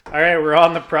All right, we're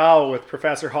on the prowl with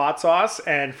Professor Hot Sauce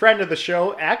and friend of the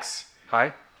show, X,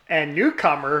 Hi. and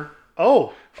newcomer,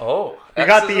 O. Oh, We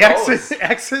got the X's.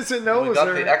 X's and O's. We got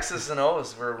the X's and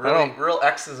O's. We're real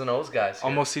X's and O's guys here.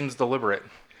 Almost seems deliberate.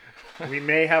 We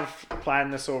may have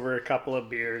planned this over a couple of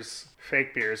beers,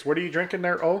 fake beers. What are you drinking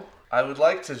there, O? I would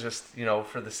like to just,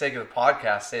 for the sake of the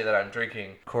podcast, say that I'm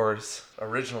drinking Coors,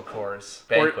 original Coors,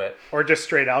 Banquet. Or just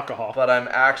straight alcohol. But I'm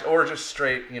actually, or just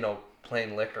straight,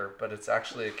 plain liquor. But it's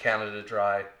actually a Canada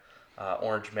Dry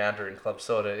Orange Mandarin Club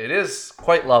Soda. It is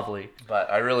quite lovely, but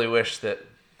I really wish that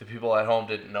the people at home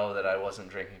didn't know that I wasn't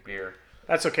drinking beer.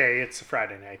 That's okay. It's a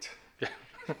Friday night.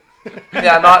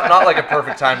 Yeah, not like a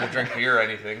perfect time to drink beer or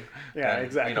anything. Yeah, and,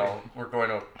 exactly. We're going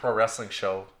to a pro wrestling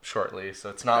show shortly, so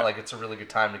it's not like it's a really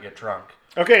good time to get drunk.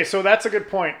 Okay, so that's a good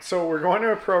point. So we're going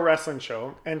to a pro wrestling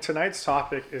show, and tonight's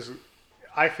topic is,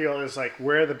 I feel, is like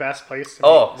where the best place to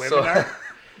meet women are.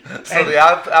 So the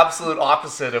absolute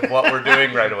opposite of what we're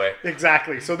doing right away.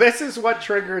 Exactly. So this is what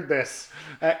triggered this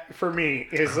for me,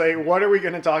 is like, what are we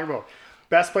going to talk about?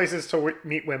 Best places to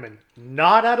meet women,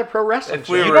 not at a pro wrestling If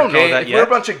show. we You were don't know gay, that if yet. we're a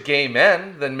bunch of gay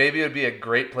men, then maybe it would be a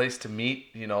great place to meet.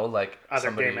 Like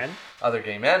Other gay men? Other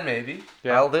gay men, maybe.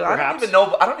 Yeah, I perhaps.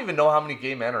 don't even know how many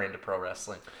gay men are into pro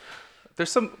wrestling.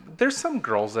 There's some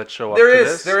girls that show up There to is-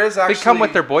 this. there is They come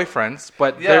with actually- their boyfriends,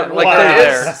 but Yeah, they're there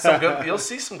there. is some good. You'll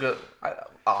see some good.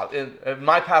 In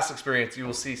my past experience, you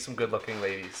will see some good-looking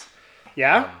ladies.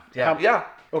 Yeah? Yeah.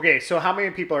 Okay, so how many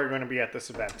people are going to be at this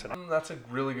event tonight? That's a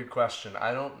really good question.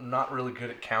 Not really good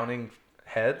at counting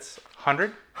heads.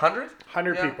 100? 100?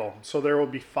 100 Yeah. people. So there will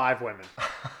be 5 women.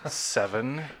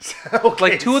 7. Okay.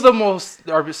 Like 2 of the most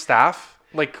are staff.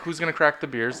 Like who's gonna crack the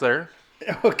beers there?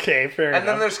 Okay, fair And then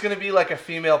enough. there's going to be like a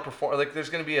female performer. Like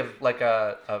there's going to be a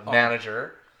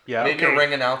manager. Yeah. Maybe Okay. a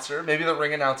ring announcer. Maybe the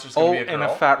ring announcer's going Oh, to be a girl.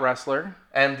 and a fat wrestler.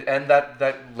 And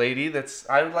that lady that's,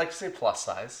 I would like to say plus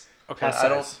size. Okay. Plus I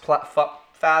don't. size.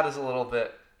 Fat is a little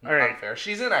bit All right. unfair.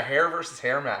 She's in a hair versus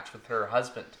hair match with her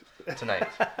husband tonight.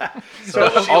 So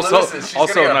if she Also- loses, she's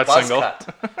also gonna get not a buzz single.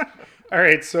 cut. All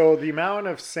right, so the amount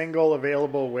of single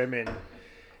available women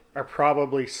are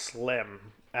probably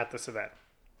slim at this event.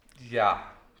 Yeah,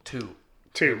 2.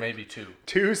 Two. Or maybe 2.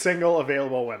 2 single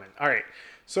available women. All right.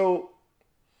 So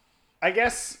I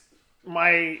guess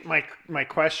my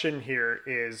question here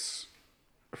is,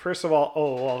 first of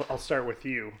all, I'll start with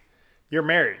you. You're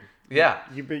married. Yeah,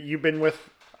 You've been with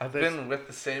I've this been with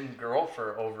the same girl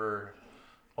for over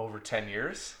 10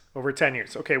 years. over 10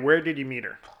 years. Okay, where did you meet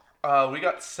her? We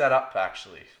got set up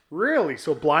actually. Really?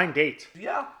 So blind date.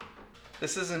 Yeah.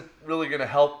 This isn't really going to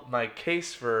help my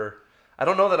case for. I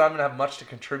don't know that I'm going to have much to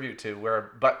contribute to.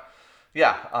 But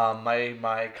yeah,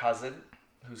 my cousin,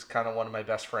 who's kind of one of my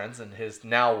best friends, and his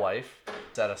now wife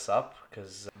set us up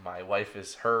because my wife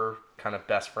is her kind of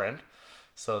best friend.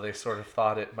 So they sort of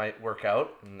thought it might work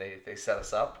out, and they set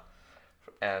us up.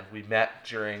 And we met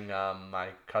during my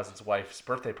cousin's wife's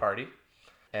birthday party.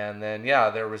 And then, yeah,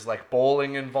 there was like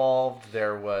bowling involved.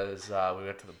 There was, we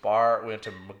went to the bar. We went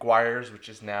to McGuire's, which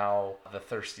is now the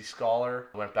Thirsty Scholar.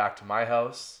 Went back to my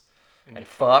house and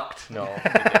fucked. No,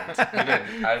 we didn't.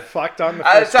 We didn't. Fucked on the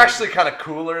first It's actually kind of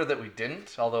cooler that we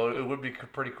didn't, although it would be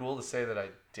pretty cool to say that I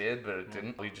did, but it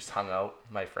didn't. We just hung out.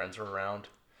 My friends were around.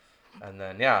 And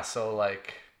then, yeah, so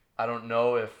like, I don't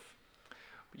know if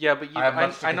Yeah, but I have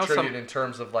much to I know contribute some. in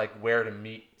terms of like where to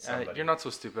meet somebody. You're not so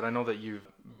stupid. I know that you've,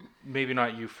 maybe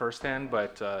not you firsthand,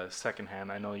 but secondhand.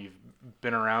 I know you've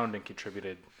been around and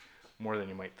contributed more than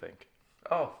you might think.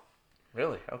 Oh,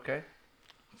 really? Okay.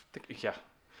 Yeah,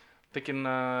 thinking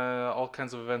all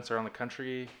kinds of events around the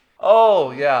country.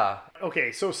 Oh, yeah.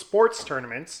 Okay, so sports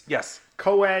tournaments, Yes.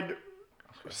 co-ed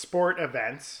sport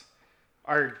events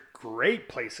are great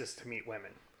places to meet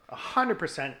women.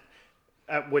 100%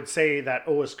 would say that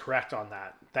O is correct on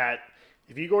that. That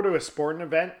if you go to a sporting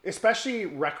event, especially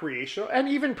recreational and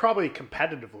even probably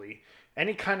competitively,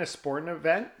 any kind of sporting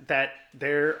event that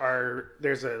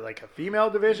there's a female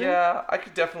division. Yeah, I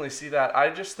could definitely see that. I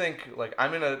just think like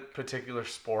I'm in a particular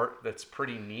sport that's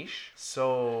pretty niche.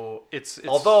 So It's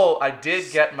although I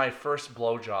did get my first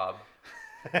blowjob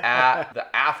at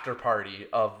the after party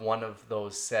of one of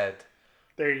those said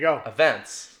There you go.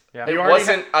 events. Yeah. It You already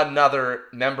wasn't another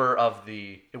member of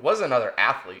the. It was another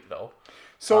athlete though.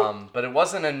 So But it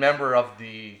wasn't a member of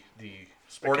the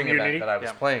sporting community? event that I was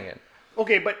Yeah. playing in.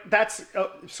 okay, but that's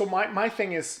so my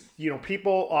thing is,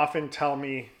 people often tell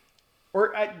me,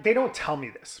 or they don't tell me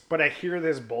this, but I hear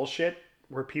this bullshit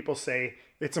where people say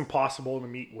it's impossible to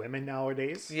meet women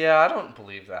nowadays. Yeah, I don't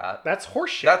believe that. That's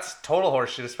horseshit. That's total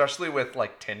horseshit, especially with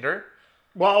like Tinder.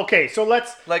 Well, okay, so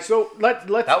let's Like-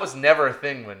 let's That was never a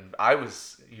thing when I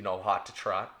was, hot to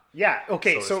trot. Yeah,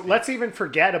 okay, so to so speak. let's even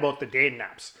forget about the dating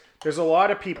apps. There's a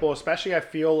lot of people, especially I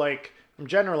feel like, I'm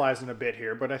generalizing a bit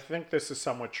here, but I think this is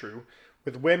somewhat true.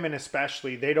 With women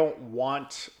especially, they don't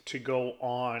want to go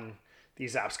on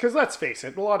these apps. Because let's face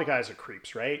it, a lot of guys are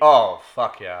creeps, right? Oh,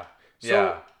 fuck yeah.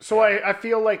 Yeah. I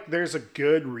feel like there's a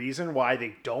good reason why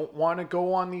they don't want to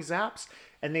go on these apps.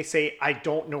 And they say, I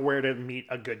don't know where to meet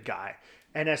a good guy.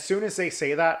 And as soon as they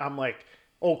say that, I'm like,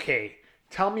 okay,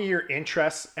 tell me your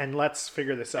interests and let's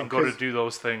figure this out. And go to do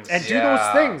those things. And do Yeah.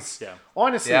 those things. Yeah.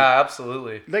 Honestly. Yeah,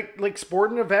 absolutely. Like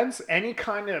sporting events, any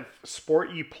kind of sport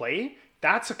you play,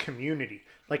 that's a community.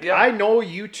 Like Yeah. I know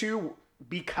you two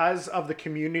because of the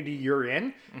community you're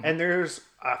in, and there's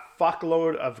a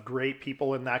fuckload of great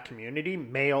people in that community,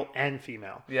 male and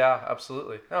female. Yeah,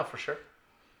 absolutely. No, for sure.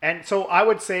 And so I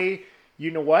would say,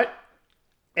 you know what?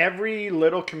 Every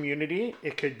little community,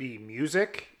 it could be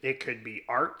music, it could be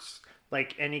arts,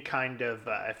 like any kind of,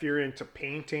 if you're into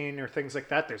painting or things like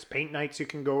that, there's paint nights you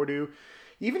can go to.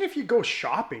 Even if you go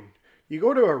shopping, you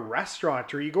go to a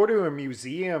restaurant or you go to a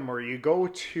museum or you go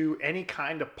to any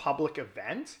kind of public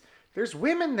event, there's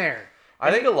women there.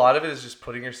 I think a lot of it is just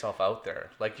putting yourself out there.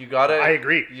 Like you gotta. I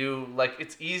agree. You like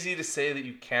it's easy to say that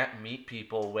you can't meet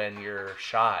people when you're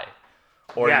shy,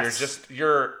 or Yes.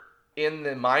 you're in the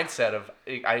mindset of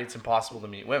it's impossible to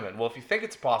meet women. Well, if you think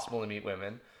it's possible to meet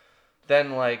women,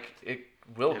 then like it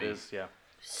will It be. is, yeah.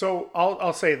 So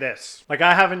I'll say this. Like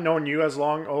I haven't known you as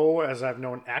long, as I've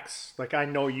known X. Like I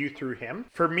know you through him.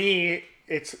 For me,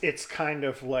 it's kind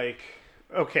of like,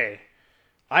 okay,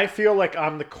 I feel like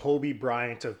I'm the Kobe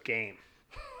Bryant of game.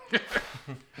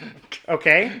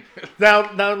 Okay?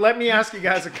 Now let me ask you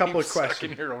guys a couple of Keep questions.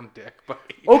 sucking your own dick, buddy.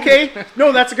 Okay.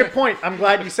 No, that's a good point. I'm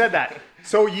glad you said that.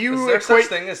 So you Is there equate such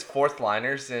thing as fourth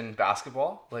liners in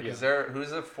basketball? Like, is there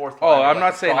who's the fourth? Oh, liner? I'm Like,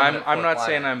 not a saying prominent I'm not fourth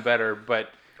saying liner? I'm better, but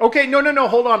Okay, no.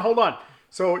 Hold on.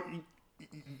 So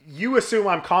you assume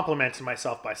I'm complimenting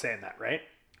myself by saying that, right?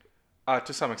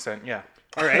 to some extent, yeah.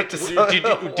 All right. Did you- One of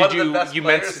the you- best you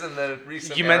meant- players in the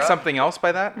recent You meant era? something else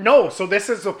by that? No, so this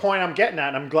is the point I'm getting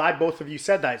at. I'm glad both of you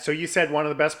said that. So you said one of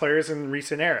the best players in the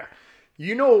recent era.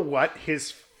 You know what?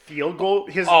 His field goal,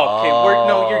 his Oh, okay. You're I gonna,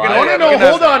 No, you're no, gonna-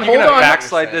 hold on, you're gonna hold on.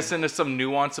 backslide this into some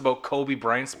nuance about Kobe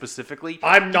Bryant specifically.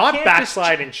 I'm not can't just-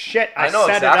 backsliding shit. I know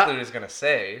set exactly it what up. he was gonna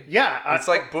say. Yeah, It's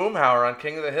like Boomhauer on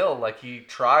King of the Hill. Like he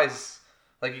tries,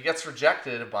 like he gets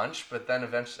rejected a bunch, but then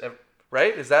eventually,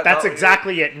 right? Is that that's not what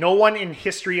exactly it. No one in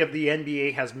history of the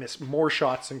NBA has missed more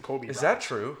shots than Kobe. Is Bryant. that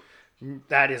true?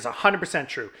 That is 100%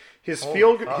 true. His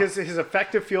Holy fuck. his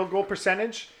effective field goal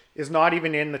percentage is not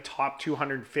even in the top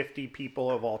 250 people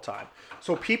of all time.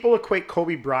 So people equate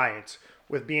Kobe Bryant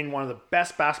with being one of the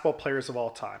best basketball players of all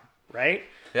time, right?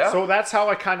 Yeah. So that's how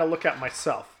I kind of look at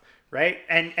myself, right?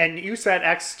 And you said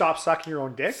X, stop sucking your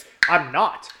own dick. I'm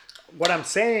not. What I'm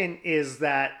saying is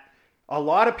that a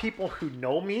lot of people who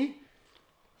know me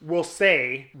will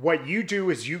say what you do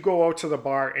is you go out to the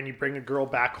bar and you bring a girl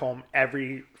back home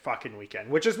every fucking weekend,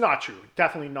 which is not true.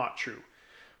 Definitely not true.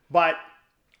 But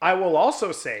I will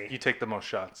also say You take the most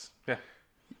shots. Yeah.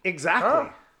 exactly. Huh?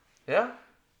 Yeah.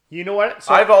 You know what?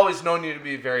 So I've always known you to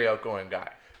be a very outgoing guy.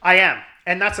 I am,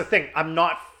 and that's the thing. I'm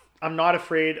not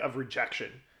afraid of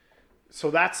rejection.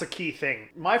 So that's the key thing.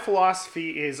 My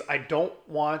philosophy is I don't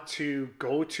want to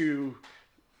go to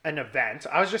an event.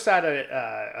 I was just at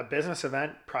a business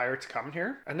event prior to coming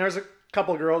here, and there's a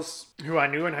couple of girls who I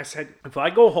knew, and I said, if I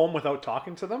go home without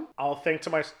talking to them, I'll think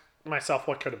to myself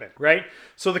what could have been, right?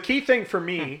 So the key thing for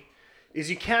me is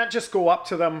you can't just go up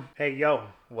to them, hey, yo,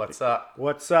 What's up?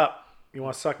 what's up? You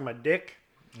want to suck my dick?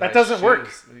 That Nice doesn't work.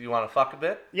 shoes. You want to fuck a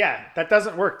bit? Yeah, that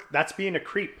doesn't work. That's being a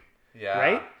creep. Yeah.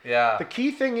 Right? Yeah. The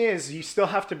key thing is you still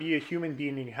have to be a human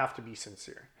being and you have to be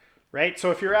sincere, right?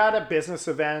 So if you're at a business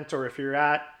event or if you're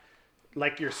at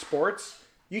like your sports,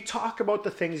 you talk about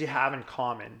the things you have in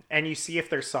common and you see if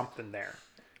there's something there.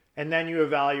 And then you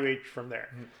evaluate from there.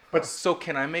 But So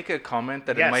can I make a comment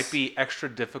that Yes. it might be extra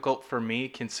difficult for me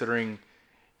considering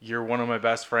you're one of my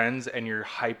best friends and you're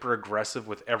hyper aggressive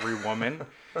with every woman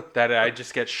that I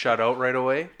just get shut out right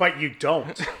away? you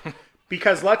don't.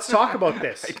 Because let's talk about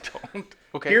this. I don't.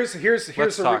 Okay. Here's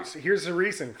Let's talk. here's the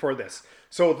reason for this.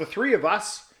 So the three of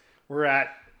us were at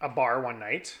a bar one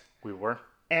night. We were.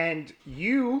 And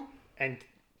you, and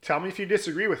tell me if you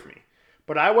disagree with me,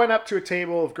 but I went up to a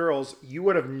table of girls. You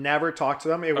would have never talked to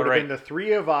them. It would have right. been the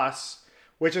three of us,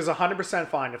 which is 100%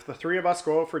 fine. If the three of us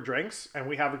go out for drinks and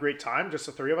we have a great time, just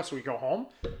the three of us, we go home,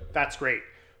 that's great.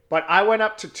 But I went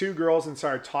up to two girls and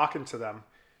started talking to them.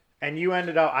 And you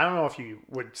ended up, I don't know if you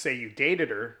would say you dated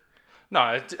her,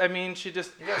 No, I mean, she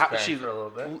just You guys banged she for a little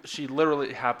bit. she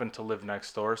literally happened to live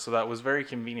next door, so that was very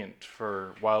convenient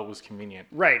for while it was convenient.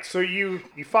 Right. So you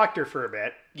fucked her for a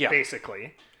bit, Yeah.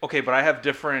 basically. Okay, but I have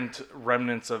different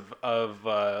remnants of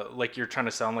like you're trying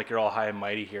to sound like you're all high and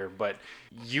mighty here, but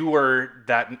you were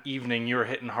that evening you were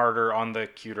hitting harder on the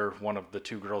cuter one of the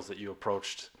two girls that you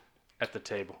approached at the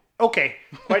table. Okay,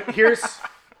 but here's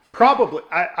probably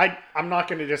I'm not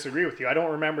going to disagree with you. I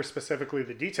don't remember specifically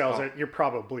the details. You're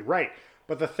probably right.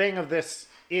 But the thing of this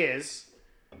is,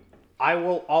 I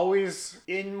will always,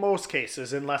 in most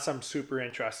cases, unless I'm super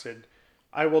interested,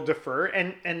 I will defer.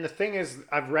 And the thing is,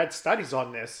 I've read studies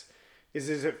on this, is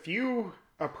if you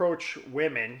approach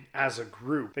women as a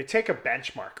group, they take a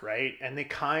benchmark, right? And they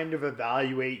kind of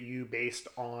evaluate you based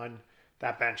on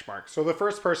that benchmark. So the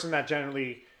first person that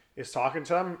generally is talking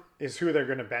to them is who they're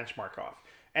going to benchmark off.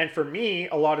 And for me,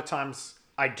 a lot of times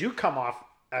I do come off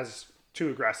as too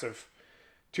aggressive,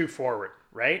 too forward,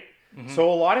 right?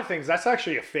 So a lot of things, that's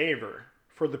actually a favor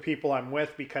for the people I'm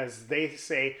with, because they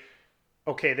say,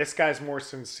 okay, this guy's more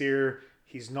sincere.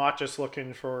 He's not just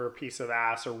looking for a piece of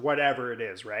ass or whatever it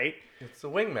is, right? It's the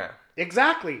wingman.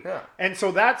 Exactly. Yeah. And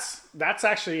so that's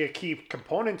actually a key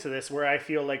component to this, where I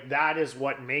feel like that is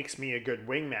what makes me a good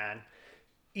wingman.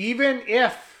 Even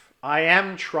if I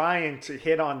am trying to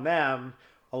hit on them,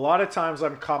 a lot of times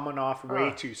I'm coming off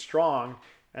way too strong,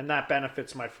 and that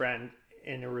benefits my friend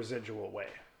in a residual way.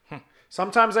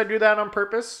 Sometimes I do that on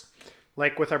purpose,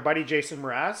 like with our buddy Jason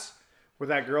Mraz, with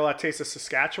that girl at Taste of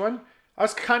Saskatchewan. I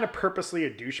was kind of purposely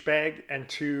a douchebag and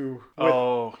too...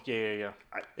 Yeah.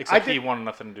 Except he wanted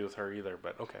nothing to do with her either,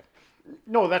 but okay.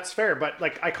 No, that's fair, but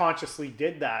like I consciously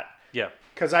did that. Yeah.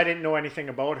 Because I didn't know anything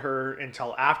about her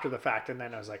until after the fact, and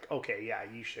then I was like, okay, yeah,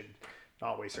 you should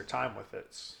not waste your time with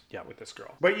with this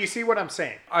girl. But you see what I'm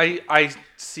saying? I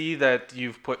see that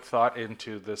you've put thought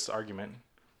into this argument.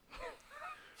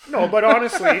 No, but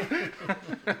honestly,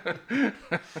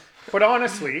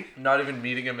 Not even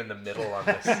meeting him in the middle on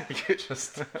this.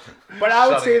 Just. but I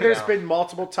would shutting say it there's down. been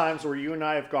multiple times where you and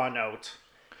I have gone out,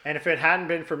 and if it hadn't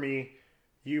been for me,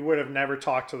 you would have never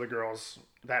talked to the girls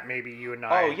that maybe you and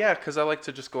I... Oh yeah, because I like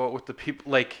to just go out with the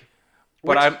people But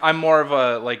Which- I'm more of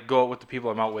a like go out with the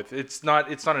people I'm out with. It's not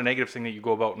a negative thing that you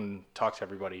go about and talk to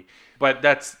everybody. But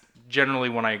that's generally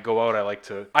when I go out.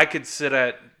 I could sit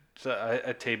at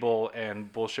a table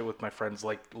and bullshit with my friends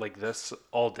like this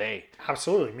all day.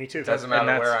 Absolutely, me too. Doesn't And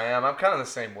matter that's- where I am. I'm kind of the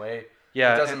same way.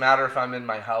 Yeah, It doesn't and- matter if I'm in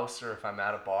my house or if I'm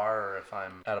at a bar or if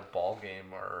I'm at a ball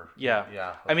game or. Yeah.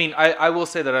 Yeah. I mean, I will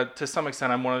say that to some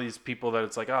extent I'm one of these people that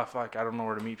it's like, oh fuck, I don't know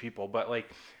where to meet people. But like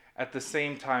at the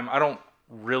same time, I don't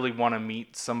really want to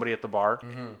meet somebody at the bar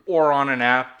or on an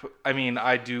app. I mean,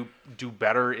 I do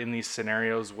better in these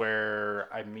scenarios where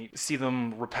I see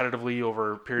them repetitively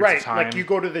over periods Right, of time. like you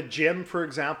go to the gym, for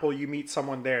example, you meet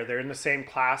someone there. They're in the same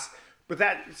class. But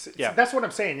Yeah. that's what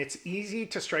I'm saying. It's easy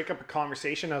to strike up a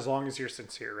conversation as long as you're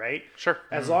sincere, right? Sure.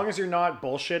 As long as you're not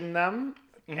bullshitting them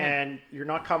and you're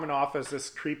not coming off as this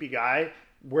creepy guy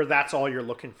where that's all you're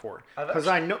looking for. Because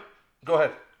I know... Go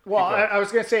ahead. Well, Keep going. I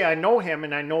was going to say, I know him,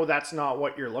 and I know that's not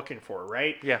what you're looking for,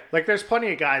 right? Yeah. Like, there's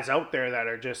plenty of guys out there that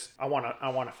are just, I want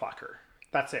to fuck her.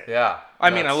 That's it. Yeah. I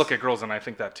mean, I that's- look at girls and I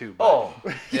think that too. But Oh.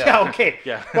 Yeah, okay.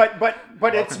 Yeah. But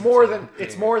it's Welcome more to than being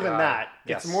it's more a than guy. that.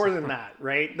 Yes. It's more than that,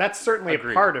 right? That's certainly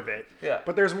Agreed. a part of it. Yeah.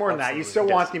 But there's more than that. You Absolutely.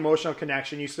 still want the emotional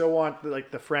connection. You still want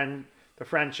the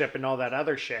friendship and all that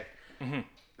other shit.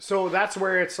 So that's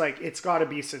where it's like it's got to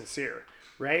be sincere,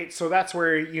 right? So that's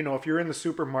where if you're in the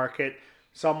supermarket,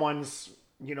 someone's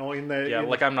in the yeah,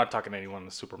 like I'm not talking to anyone in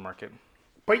the supermarket.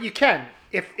 but you can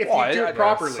if you do I it know,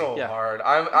 properly. It's so Yeah. hard.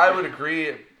 I would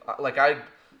agree. Like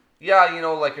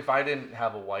like if I didn't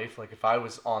have a wife, like if I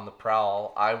was on the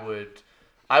prowl, I would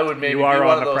maybe be are one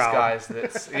on of the those prowl. guys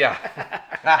that's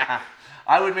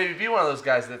I would maybe be one of those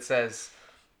guys that says,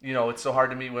 it's so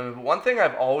hard to meet women. But one thing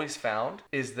I've always found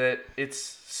is that it's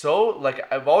so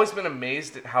like I've always been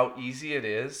amazed at how easy it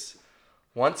is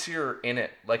once you're in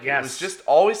it. Like it was Yes. just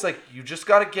always like you just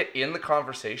got to get in the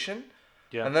conversation.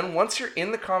 Yeah. And then once you're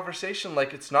in the conversation,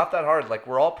 like it's not that hard. Like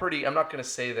we're all pretty. I'm not gonna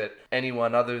say that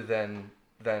anyone other than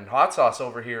Hot Sauce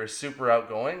over here is super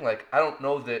outgoing. Like I don't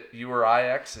know that you or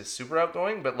IX is super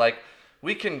outgoing, but like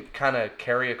we can kind of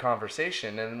carry a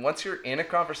conversation. And once you're in a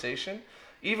conversation,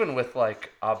 even with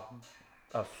like a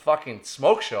fucking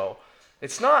smoke show,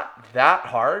 it's not that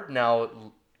hard. Now,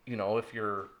 if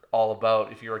you're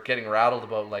if you're getting rattled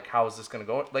about like how is this gonna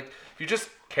go, like if you just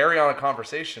carry on a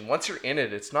conversation, once you're in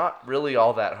it, it's not really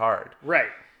all that hard. Right.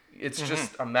 It's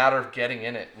just a matter of getting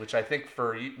in it, which I think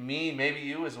for me, maybe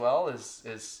you as well, is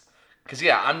because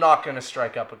I'm not gonna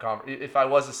strike up if I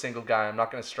was a single guy, I'm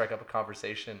not gonna strike up a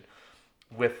conversation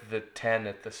with the 10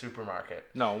 at the supermarket.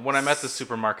 No, when I'm at the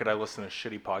supermarket, I listen to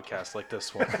shitty podcasts like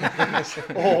this one.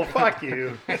 Oh, fuck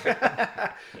you.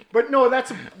 But no,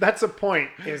 that's a point.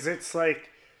 Is it's like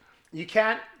you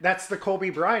can't. That's the Kobe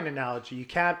Bryant analogy. You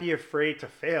can't be afraid to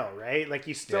fail, right? Like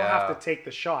you still have to take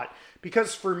the shot.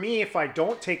 Because for me, if I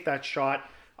don't take that shot,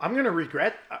 I'm gonna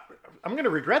regret. I'm gonna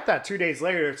regret that 2 days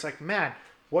later. It's like, man,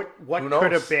 what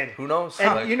could have been? Who knows?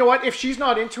 And Like, you know what? If she's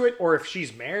not into it, or if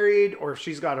she's married, or if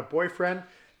she's got a boyfriend,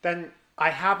 then I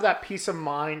have that peace of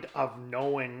mind of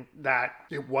knowing that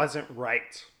it wasn't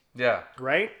right. yeah.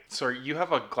 Right? Sorry, you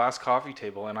have a glass coffee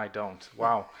table and I don't.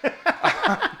 Wow.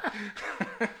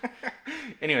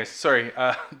 Anyways, sorry.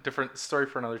 Different story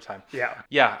for another time. Yeah.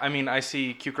 Yeah, I mean, I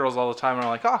see cute girls all the time, and I'm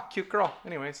like, oh, cute girl.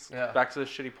 Anyways, Yeah. back to the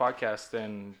shitty podcast,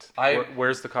 and I-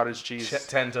 where's the cottage cheese?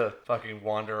 Tend to fucking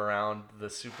wander around the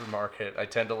supermarket. I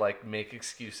tend to like make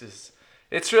excuses.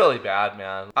 It's really bad,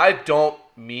 man. I don't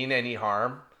mean any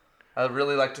harm. I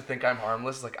really like to think I'm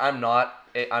harmless. Like I'm not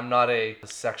a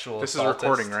sexual This is assaultist.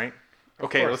 recording, right?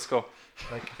 Okay, course. let's go.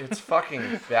 Like it's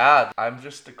fucking bad. I'm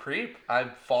just a creep. I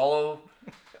follow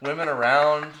women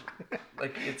around.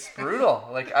 Like it's brutal.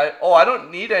 Like I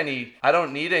don't need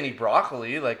any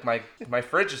broccoli. Like my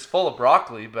fridge is full of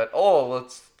broccoli, but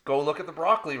let's go look at the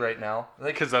broccoli right now.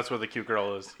 Like Because that's where the cute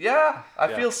girl is. yeah,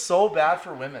 I feel so bad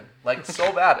for women. Like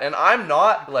so bad. And I'm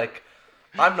not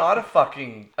a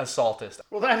fucking assaultist.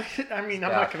 Well, I'm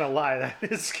not gonna lie. That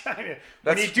is kind of when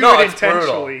That's you do it it's brutal.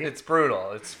 intentionally. It's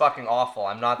brutal. It's fucking awful.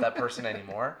 I'm not that person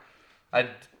anymore. I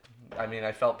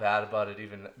felt bad about it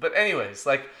even. But anyways,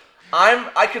 like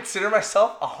I consider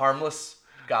myself a harmless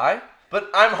guy, but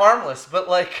I'm harmless. But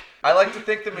like I like to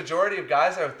think the majority of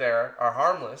guys out there are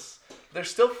harmless. They're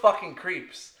still fucking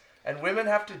creeps. And women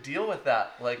have to deal with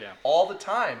that all the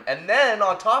time. And then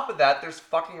on top of that, there's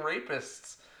fucking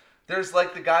rapists. There's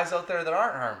like the guys out there that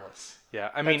aren't harmless. Yeah,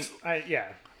 I mean, Yeah.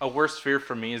 a worse fear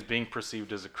for me is being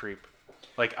perceived as a creep.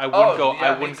 Like I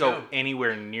wouldn't go too.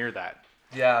 anywhere near that.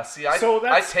 Yeah, see,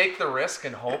 I take the risk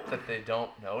and hope that they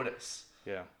don't notice.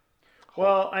 Yeah.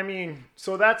 Well, I mean,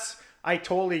 so I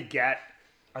totally get.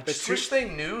 I just wish they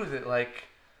knew that, like,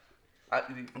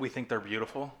 We think they're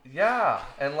beautiful. yeah,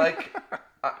 and like,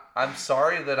 I'm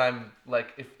sorry that I'm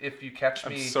like, if you catch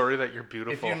me, I'm sorry that you're if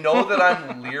beautiful. you know that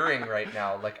I'm leering right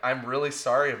now, like, I'm really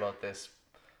sorry about this.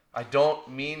 I don't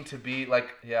mean to be like,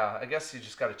 yeah, I guess you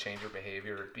just got to change your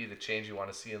behavior to be the change you want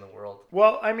to see in the world.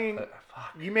 Well, I mean,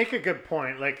 Fuck. you make a good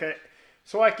point. Like,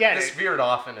 so I get This it. veered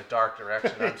off in a dark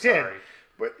direction. I'm It did. sorry.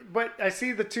 But I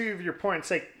see the two of your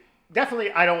points. Like,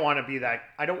 definitely, I don't want to be that.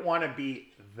 I don't want to be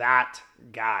that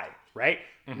guy. Right?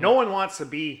 No one wants to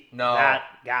be that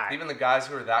guy. Even the guys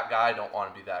who are that guy don't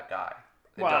want to be that guy.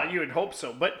 They well, don't. you would hope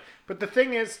so. But the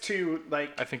thing is to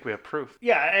like. I think we have proof.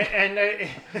 Yeah, and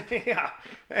yeah,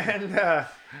 and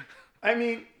I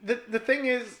mean the thing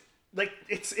is like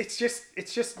it's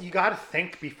just you got to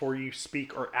think before you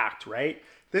speak or act, right?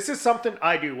 This is something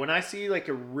I do when I see like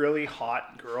a really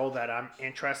hot girl that I'm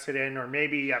interested in, or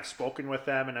maybe I've spoken with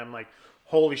them and I'm like,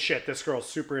 holy shit, this girl's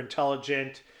super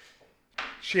intelligent.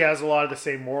 She has a lot of the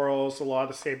same morals, a lot of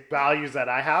the same values that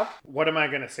I have. What am I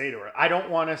going to say to her? I don't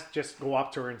want to just go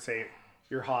up to her and say,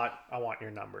 you're hot, I want your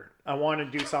number. I want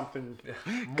to do something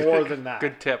more than that.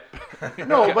 Good tip.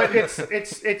 No, but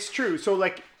it's true. So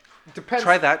like, depends.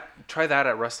 Try that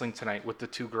at wrestling tonight with the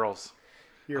two girls.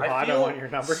 You're I hot, I feel want your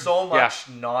number. so much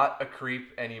not a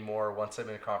creep anymore once I'm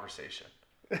in a conversation.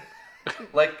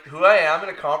 Like who I am in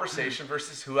a conversation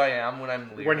versus who I am when I'm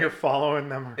leaving When you're following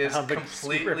them around is the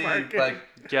completely supermarket. like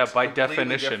Yeah, by completely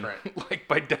definition. different. Like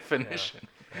by definition.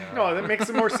 No, that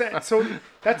makes more sense. So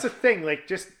that's the thing. Like,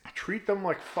 just treat them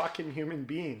like fucking human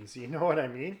beings. You know what I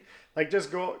mean? Like,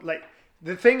 just go. Like,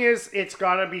 the thing is, it's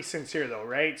gotta be sincere though,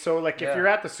 right? So, like, if Yeah. you're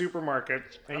at the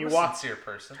supermarket and I'm you a walk, sincere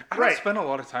person. I don't Right. spend a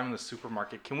lot of time in the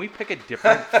supermarket. Can we pick a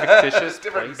different fictitious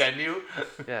Different place? venue.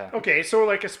 Yeah. okay, so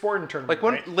like a sporting tournament, Like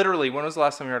when right? literally, when was the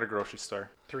last time you were at a grocery store?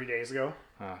 3 days ago.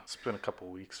 It's been a couple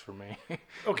of weeks for me.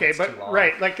 Okay, too but long.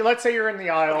 right, like let's say you're in the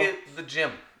aisle. Okay, the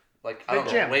gym. Like I The don't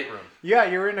gym. know, weight room. Yeah,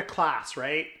 you're in a class,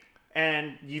 right?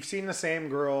 And you've seen the same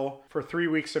girl for 3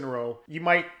 weeks in a row. You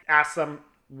might ask them,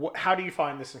 how do you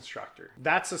find this instructor?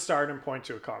 That's a starting point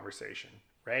to a conversation,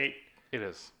 right? It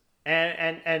is.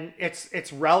 And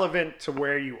it's relevant to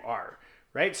where you are,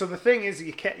 right? So the thing is,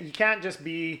 you can't just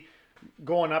be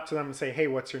going up to them and say, hey,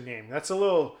 what's your name? That's a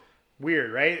little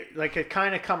weird, right? Like it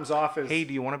kind of comes off as Hey,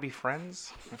 do you want to be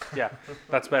friends? Yeah,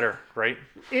 that's better, right?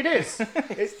 it is.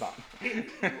 It's not.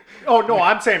 Oh no,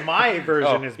 I'm saying my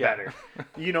version Oh, is yeah. better.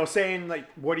 You know, saying like,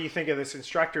 "What do you think of this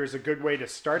instructor?" is a good way to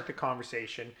start the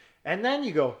conversation, and then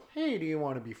you go, "Hey, do you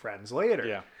want to be friends later?"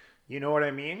 Yeah. You know what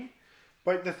I mean?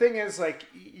 But the thing is, like,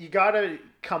 you gotta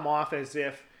come off as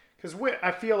if, because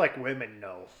I feel like women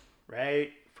know,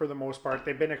 right? For the most part,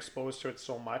 they've been exposed to it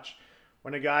so much.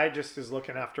 When a guy just is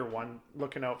looking out for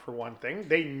one thing,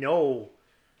 they know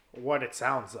what it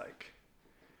sounds like.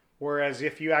 Whereas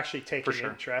if you actually take an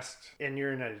interest and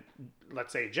you're in a,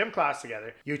 let's say, gym class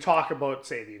together, you talk about,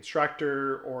 say, the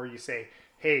instructor, or you say,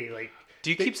 hey, like... Do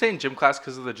you keep saying gym class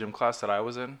because of the gym class that I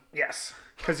was in? Yes.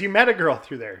 Because you met a girl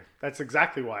through there. That's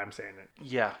exactly why I'm saying it.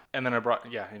 Yeah. And then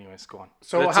anyways, go on.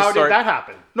 So how did that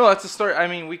happen? No, that's a story. I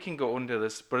mean, we can go into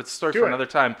this, but it's a story for another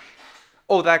time.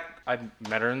 Oh, I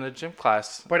met her in the gym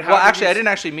class. But I didn't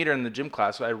actually meet her in the gym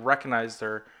class. I recognized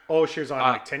her. Oh, she was on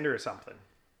like Tinder or something.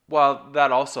 Well,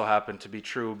 that also happened to be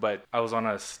true, but I was on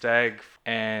a stag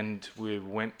and we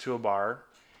went to a bar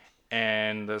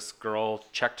and this girl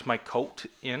checked my coat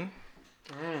in.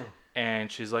 And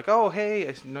she's like, oh, hey,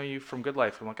 I know you from Good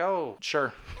Life. I'm like, oh,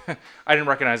 sure. I didn't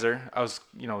recognize her. I was,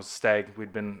 stag.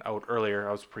 We'd been out earlier.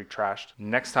 I was pretty trashed.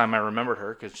 Next time I remembered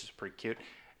her because she's pretty cute.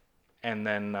 And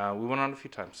then we went on a few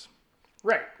times.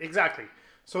 Right, exactly.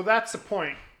 So that's the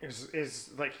point, is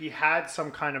like he had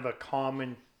some kind of a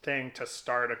common thing to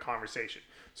start a conversation.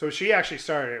 So she actually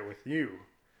started it with you.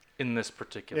 In this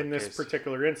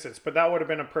particular instance. But that would have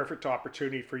been a perfect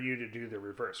opportunity for you to do the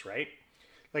reverse, right?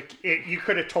 Like, you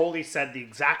could have totally said the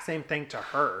exact same thing to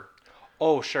her.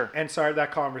 Oh, sure. And started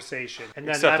that conversation. And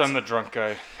then Except I'm the drunk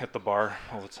guy at the bar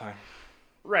all the time.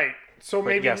 Right. So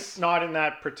maybe not in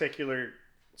that particular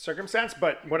circumstance,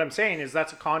 but what I'm saying is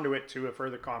that's a conduit to a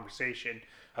further conversation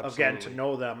of getting to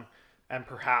know them and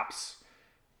perhaps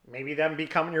maybe them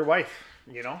becoming your wife,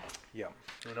 Yeah.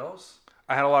 Who knows?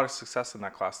 I had a lot of success in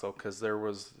that class, though, because there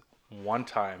was one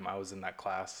time I was in that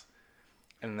class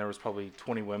and there was probably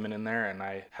 20 women in there, and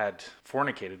I had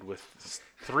fornicated with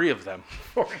 3 of them.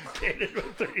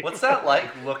 What's that like,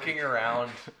 looking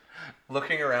around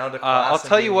a class? I'll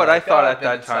tell you what I thought at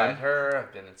that time.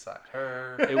 I've been inside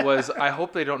her. It was, I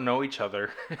hope they don't know each other.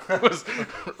 It was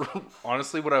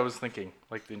honestly what I was thinking,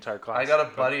 like the entire class. I got a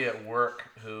buddy at work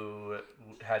who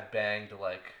had banged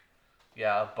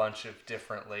a bunch of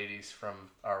different ladies from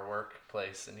our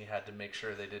workplace, and he had to make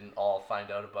sure they didn't all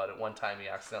find out about it. One time he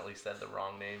accidentally said the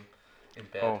wrong name in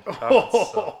bed.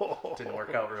 So it didn't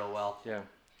work out real well. Yeah.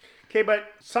 Okay,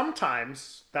 but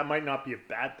sometimes that might not be a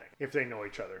bad thing if they know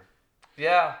each other.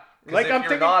 Yeah. Like, if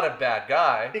you're not a bad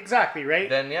guy. Exactly, right?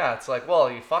 Then, it's like,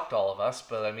 well, you fucked all of us,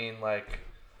 but I mean, like,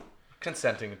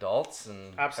 consenting adults,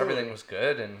 and everything was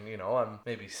good, and, I'm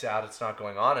maybe sad it's not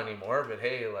going on anymore, but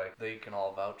hey, like, they can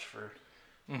all vouch for...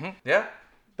 Mm-hmm. Yeah.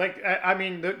 Like, I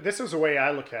mean, this is the way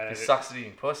I look at it. If he sucks at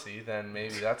eating pussy, then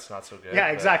maybe that's not so good. Yeah,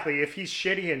 exactly. If he's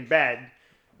shitty in bed...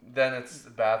 Then it's a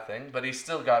bad thing, but he's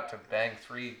still got to bang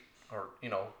 3, or,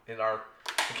 in the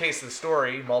case of the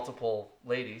story, multiple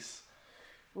ladies.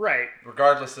 Right.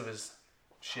 Regardless of his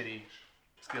shitty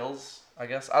skills, I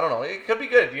guess. I don't know. It could be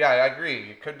good. Yeah, I agree.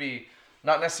 It could be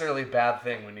not necessarily a bad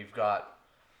thing when you've got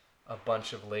a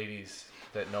bunch of ladies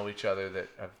that know each other that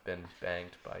have been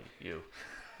banged by you.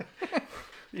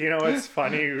 It's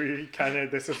funny. We kind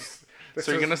of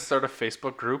So you're gonna start a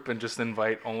Facebook group and just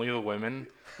invite only the women?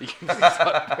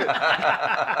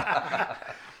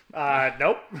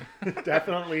 Nope,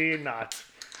 definitely not.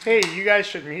 Hey, you guys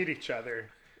should meet each other.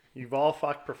 You've all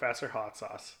fucked Professor Hot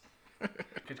Sauce. You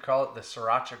could call it the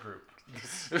Sriracha group,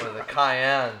 or the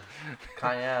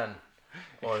Cayenne,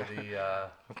 or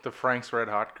the Frank's Red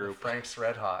Hot group. Frank's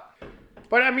Red Hot.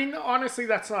 But I mean, honestly,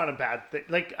 that's not a bad thing.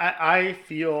 Like, I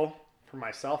feel, for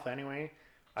myself anyway,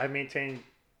 I've maintained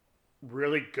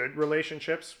really good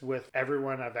relationships with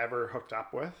everyone I've ever hooked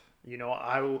up with.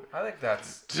 I think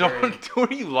that's... Who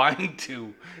are you lying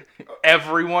to?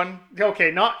 Everyone?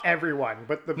 Okay, not everyone,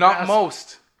 but Not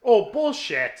most. Oh,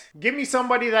 bullshit. Give me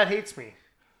somebody that hates me.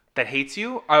 That hates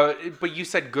you? But you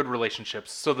said good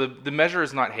relationships. So the measure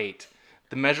is not hate.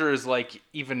 The measure is like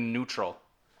even neutral.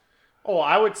 Oh,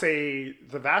 I would say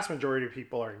the vast majority of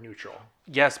people are neutral.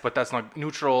 Yes, but that's not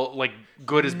neutral. Like,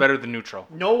 good is better than neutral.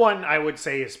 No one, I would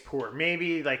say, is poor.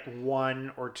 Maybe like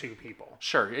 1 or 2 people.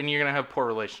 Sure, and you're gonna have poor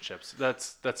relationships.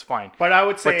 That's fine. But I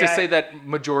would say, but to say that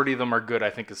majority of them are good, I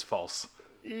think is false.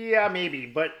 Yeah, maybe.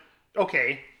 But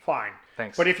okay, fine.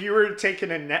 Thanks. But if you were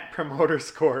taking a net promoter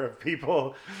score of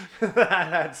people that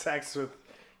had sex with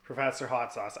Professor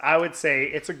Hot Sauce, I would say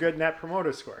it's a good net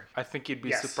promoter score. I think you'd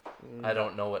be surprised. I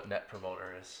don't know what net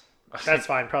promoter is. That's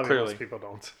fine. Probably Clearly. Most people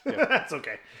don't. Yeah. That's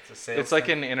okay. It's like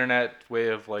an internet way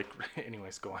of like...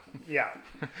 Anyways, go on. Yeah.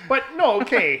 But no,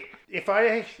 okay. If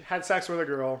I had sex with a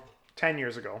girl 10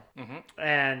 years ago,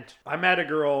 and I met a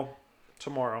girl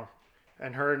tomorrow,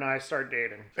 and her and I start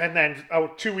dating, and then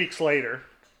 2 weeks later,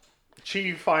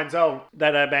 she finds out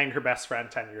that I banged her best friend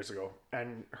 10 years ago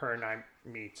and her and I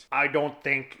meet, I don't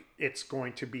think it's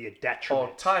going to be a detriment.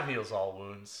 Oh, time heals all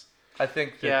wounds. I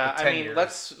think that Yeah, the 10 I mean,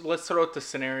 years... let's throw out the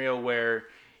scenario where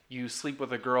you sleep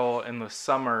with a girl in the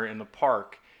summer in the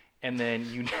park, and then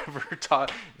you never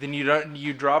talk. Then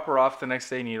you drop her off the next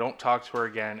day, and you don't talk to her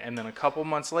again. And then a couple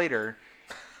months later,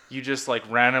 you just like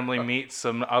randomly meet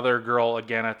some other girl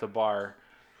again at the bar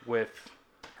with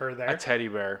Her there. a teddy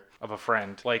bear of a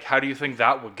friend. Like, how do you think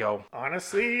that would go?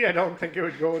 Honestly, I don't think it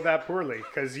would go that poorly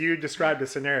because you described a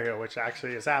scenario which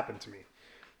actually has happened to me.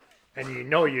 And you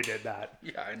know you did that.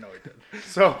 Yeah, I know it did.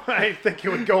 So I think it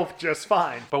would go just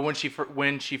fine. But when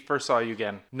she first saw you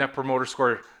again, net promoter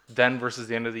score then versus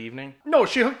the end of the evening? No,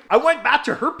 I went back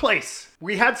to her place.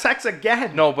 We had sex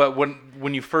again. No, but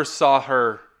when you first saw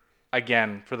her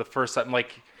again for the first time,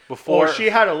 like before. She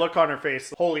had a look on her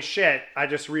face. Holy shit, I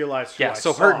just realized who I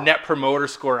so saw. her net promoter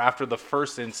score after the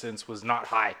first instance was not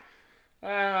high.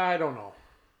 I don't know.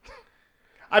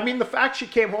 I mean, the fact she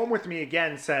came home with me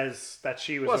again says that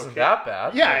she was wasn't okay. that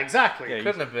bad. Yeah, Like, exactly. Yeah,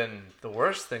 couldn't have been the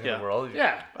worst thing in the world.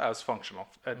 Yeah. That was functional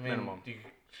at I mean, minimum. you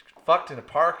fucked in a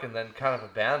park and then kind of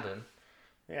abandoned.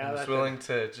 Yeah, and was that willing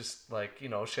to just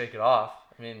shake it off.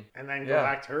 I mean, and then go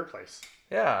back to her place.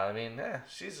 Yeah, I mean,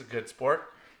 she's a good sport.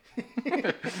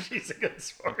 She's a good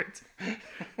sport.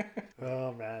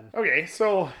 Oh, man. Okay,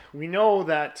 so we know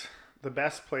that the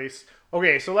best place...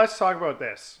 Okay, so let's talk about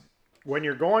this. When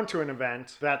you're going to an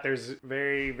event that there's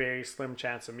very, very slim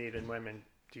chance of meeting women,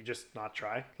 do you just not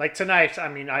try? Like tonight, I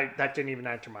mean, that didn't even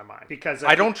enter my mind. Because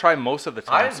I don't try most of the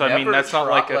time, so I mean, that's not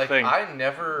like a thing. I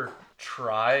never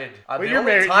tried. Well, the you're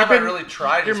only married. time You've been- I really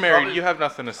tried You're is married, probably... you have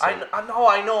nothing to say.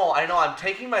 I know. I'm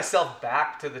taking myself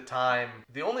back to the time.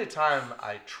 The only time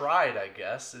I tried, I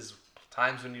guess, is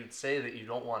times when you'd say that you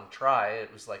don't want to try.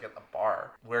 It was like at the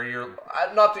bar where you're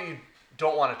not that you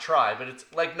don't want to try, but it's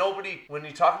like nobody, when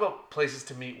you talk about places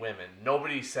to meet women,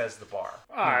 nobody says the bar.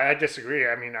 I disagree.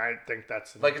 I mean, I think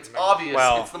that's... Like, it's obvious.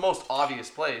 Well, it's the most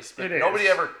obvious place, but it is. nobody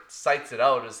ever cites it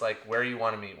out as like where you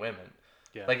want to meet women.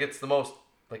 Yeah. Like, it's the most...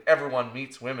 Like, everyone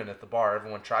meets women at the bar.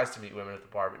 Everyone tries to meet women at the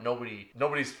bar, but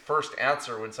nobody's first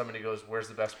answer when somebody goes, "Where's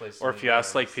the best place?" Or to if meet you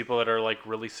ask women?" like people that are like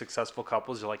really successful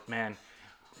couples, you're like, man,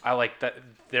 I like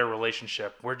their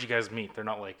relationship. Where'd you guys meet? They're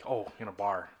not like, oh, in a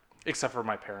bar. Except for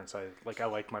my parents. I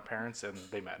like my parents, and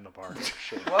they met in a bar.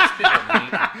 Shit. Lots of people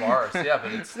meet in bars, yeah,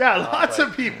 but it's Yeah, not lots like-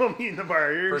 of people meet in the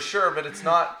bar. for sure, but it's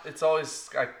not. It's always,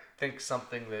 I think,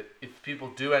 something that if people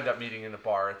do end up meeting in a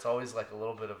bar, it's always like a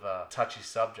little bit of a touchy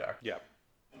subject. Yeah.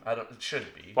 It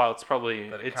shouldn't be. Well, it's probably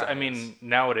But it it's. kinda I mean, is.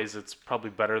 nowadays it's probably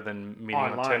better than meeting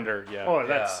on Online. Tinder. Yeah. Oh,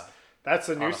 that's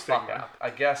a On a news thing. fuck Man. app. I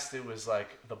guess it was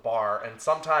like the bar, and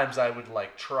sometimes I would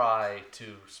like try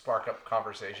to spark up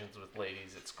conversations with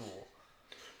ladies at school.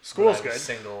 School's when I was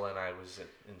good. single and I was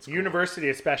in school. University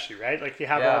especially, right? Like you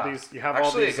have Yeah. all these. You have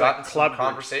Actually, all these I got like, in club some groups.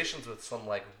 conversations with some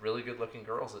like really good-looking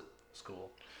girls at school.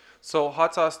 So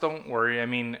hot sauce, don't worry. I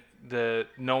mean,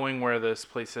 knowing where this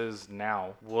place is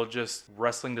now,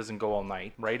 wrestling doesn't go all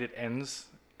night, right? It ends,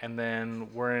 and then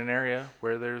we're in an area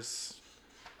where there's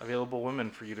available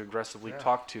women for you to aggressively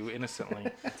talk to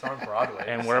innocently, It's on Broadway.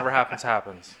 and whatever happens,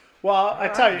 happens. Well, I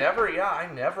tell you, I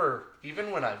never, even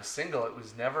when I was single, it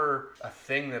was never a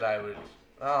thing that I would,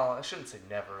 well, I shouldn't say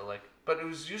never, but it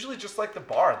was usually just like the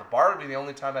bar. The bar would be the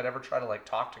only time I'd ever try to like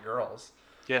talk to girls.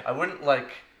 Yeah. I wouldn't like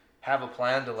have a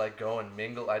plan to like go and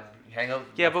mingle. I'd hang out with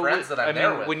Yeah, my but friends that I'm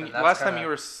there with. when and that's last time kinda- you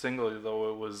were single, though,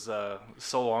 it was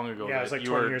so long ago. Yeah, it was that like you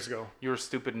 20 were, years ago. You were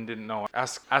stupid and didn't know.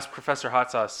 Ask Professor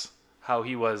Hot Sauce how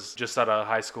he was just out of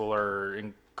high school or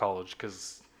in college,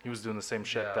 because he was doing the same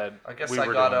shit yeah, that I guess we I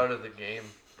were got doing. out of the game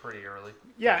pretty early.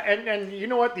 yeah, and you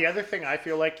know what? The other thing I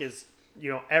feel like is,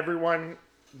 everyone.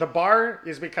 The bar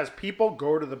is because people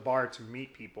go to the bar to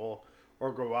meet people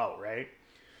or go out, right?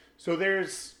 So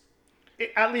there's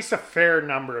at least a fair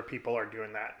number of people are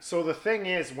doing that. So the thing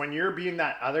is, when you're being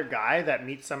that other guy that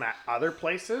meets them at other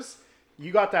places,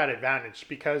 you got that advantage,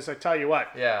 because I tell you what,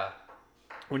 Yeah,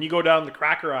 when you go down the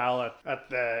cracker aisle at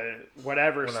the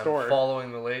whatever when store, I'm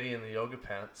following the lady in the yoga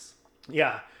pants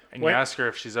yeah. And When- you ask her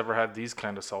if she's ever had these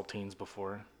kind of saltines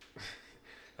before.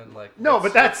 and like no, what's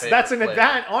but your that's favorite an flavor?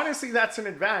 advantage. Honestly, that's an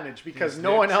advantage because These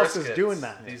no new one else is Triscuits, doing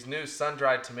that. These new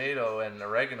sun-dried tomato and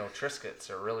oregano Triscuits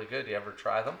are really good. You ever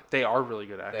try them? They are really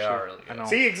good, actually. are really I good. know.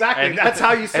 See, exactly. And- That's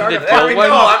how you start a the fucking dill one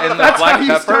talk. and the That's black how you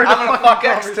pepper. start a I'm gonna fucking fuck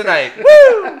X conversation. tonight.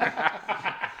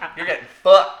 Woo! You're getting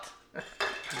fucked.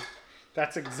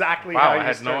 That's exactly Wow, how I you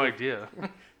had start. no idea.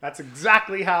 That's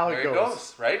exactly how There it it goes.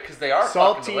 goes, right? Because they are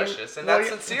Saltine- fucking delicious, and well, that's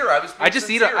yeah. sincere. I was. I just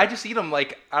eat sincere. I just eat them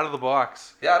like out of the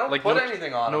box. Yeah, I don't like put no,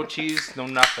 anything on No them. cheese, no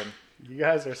nothing. You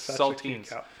guys are such a Saltines.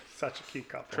 geek out. Such a cute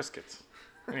couple. Triscuits.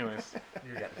 Anyways.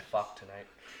 You're getting fucked tonight.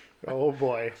 Oh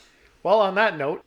boy. Well, on that note,